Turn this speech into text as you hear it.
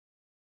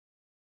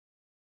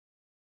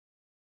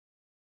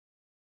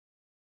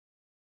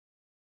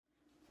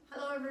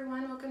Hello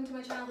everyone, welcome to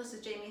my channel. This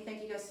is Jamie.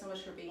 Thank you guys so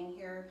much for being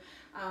here.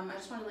 I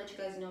just want to let you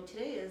guys know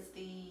today is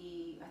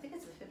I think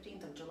it's the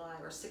 15th of July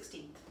or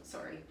 16th,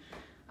 sorry.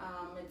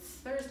 It's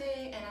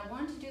Thursday and I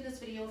wanted to do this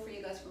video for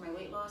you guys for my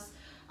weight loss.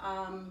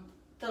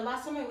 The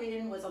last time I weighed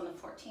in was on the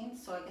 14th,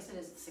 so I guess it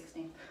is the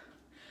 16th.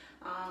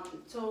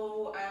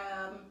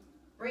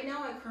 Right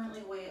now I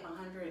currently weigh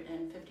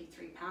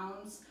 153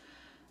 pounds.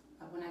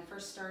 When I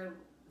first started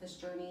this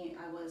journey,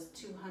 I was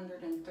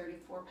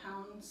 234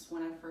 pounds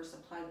when I first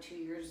applied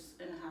 2.5 years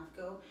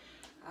ago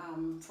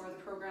for the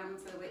program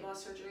for the weight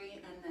loss surgery.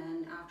 And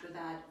then after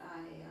that,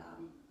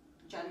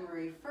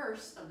 January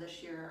 1st of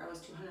this year, I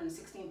was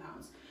 216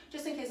 pounds.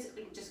 Just in case,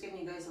 just giving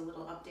you guys a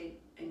little update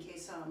in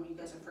case you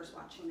guys are first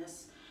watching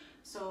this.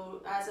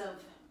 So as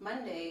of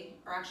Monday,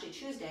 or actually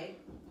Tuesday,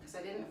 because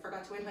I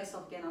forgot to weigh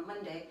myself again on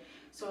Monday.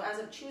 So as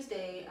of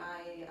Tuesday,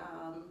 I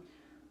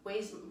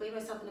weighed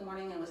myself in the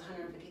morning and it was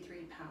 153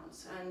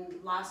 pounds.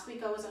 And last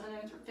week I was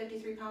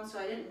 153 pounds, so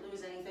I didn't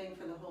lose anything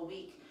for the whole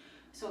week.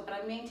 So, but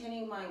I'm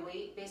maintaining my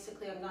weight.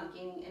 Basically, I'm not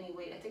gaining any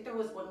weight. I think there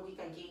was 1 week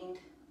I gained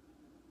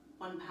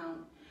 1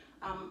 pound.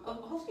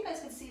 Hopefully you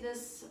guys can see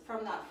this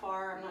from that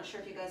far. I'm not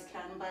sure if you guys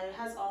can, but it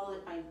has all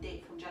of my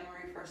date from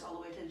January 1st all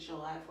the way to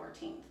July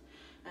 14th.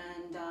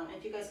 And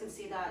if you guys can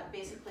see that,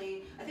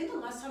 basically, I think the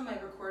last time I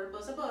recorded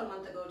was about a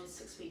month ago to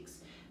 6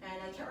 weeks. And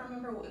I can't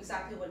remember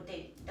exactly what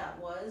date that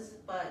was,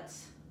 but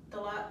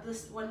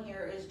this one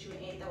here is June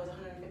 8th, that was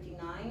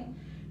 159.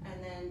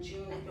 And then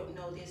June, I don't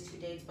know these two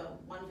dates,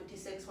 but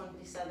 156,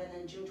 157,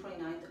 and June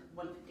 29th,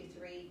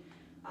 153.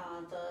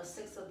 The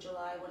 6th of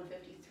July,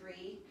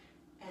 153.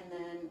 And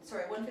then,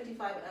 sorry,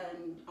 155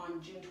 and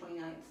on June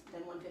 29th,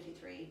 then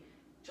 153,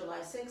 July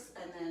 6th,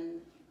 and then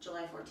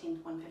July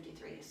 14th,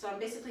 153. So I'm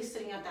basically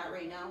sitting at that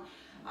right now.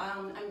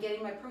 I'm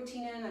getting my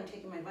protein in, I'm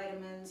taking my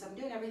vitamins, I'm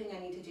doing everything I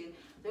need to do.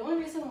 The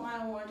only reason why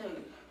I wanted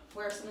to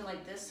wear something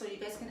like this, so you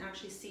guys can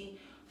actually see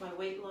my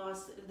weight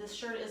loss. This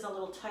shirt is a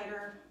little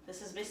tighter.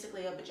 This is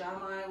basically a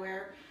pajama I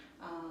wear,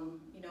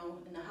 you know,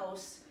 in the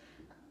house.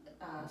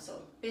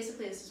 So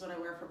basically this is what I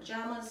wear for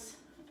pajamas.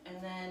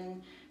 And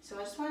then, so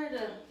I just wanted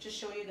to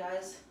show you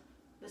guys,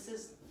 this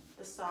is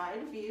the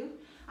side view.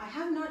 I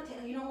have not,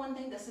 you know one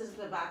thing, this is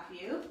the back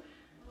view.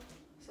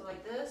 So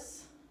like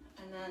this,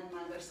 and then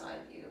my other side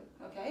view,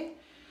 okay?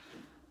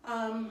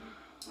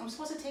 I'm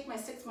supposed to take my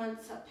 6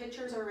 month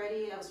pictures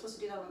already. I was supposed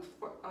to do that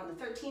on the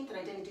 13th, and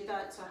I didn't do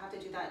that, so I have to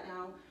do that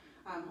now.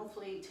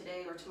 Hopefully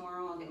today or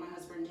tomorrow I'll get my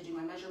husband to do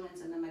my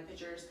measurements and then my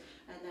pictures,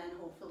 and then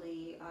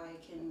hopefully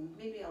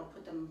maybe I'll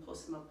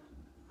post them up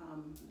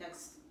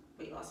next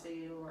weight loss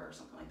video or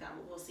something like that.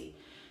 We'll see.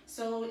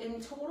 So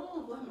in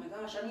total, oh my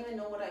gosh, I don't even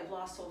know what I've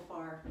lost so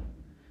far.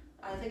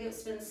 I think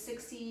it's been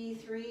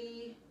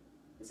 63,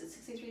 is it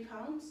 63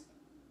 pounds?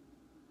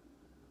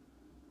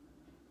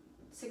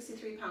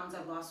 63 pounds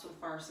I've lost so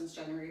far since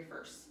January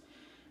 1st.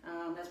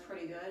 That's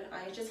pretty good.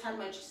 I just had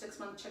my 6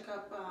 month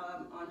checkup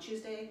on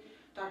Tuesday.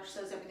 Doctor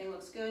says everything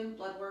looks good,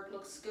 blood work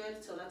looks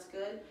good, so that's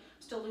good.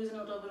 Still losing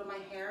a little bit of my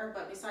hair,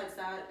 but besides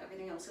that,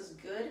 everything else is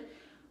good.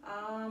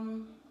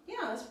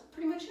 Yeah, that's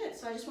pretty much it.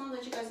 So I just want to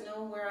let you guys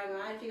know where I'm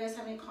at. If you guys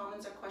have any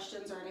comments or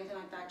questions or anything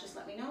like that, just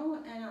let me know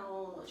and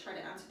I'll try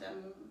to answer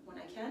them when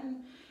I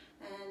can.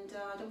 And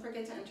don't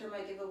forget to enter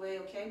my giveaway,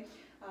 okay?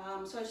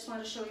 So I just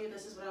wanted to show you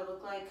this is what I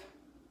look like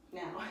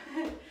now.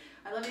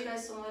 I love you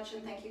guys so much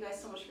and thank you guys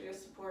so much for your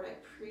support. I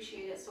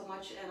appreciate it so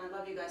much and I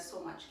love you guys so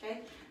much,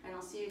 okay? And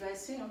I'll see you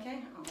guys soon, okay?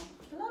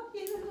 I love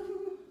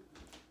you.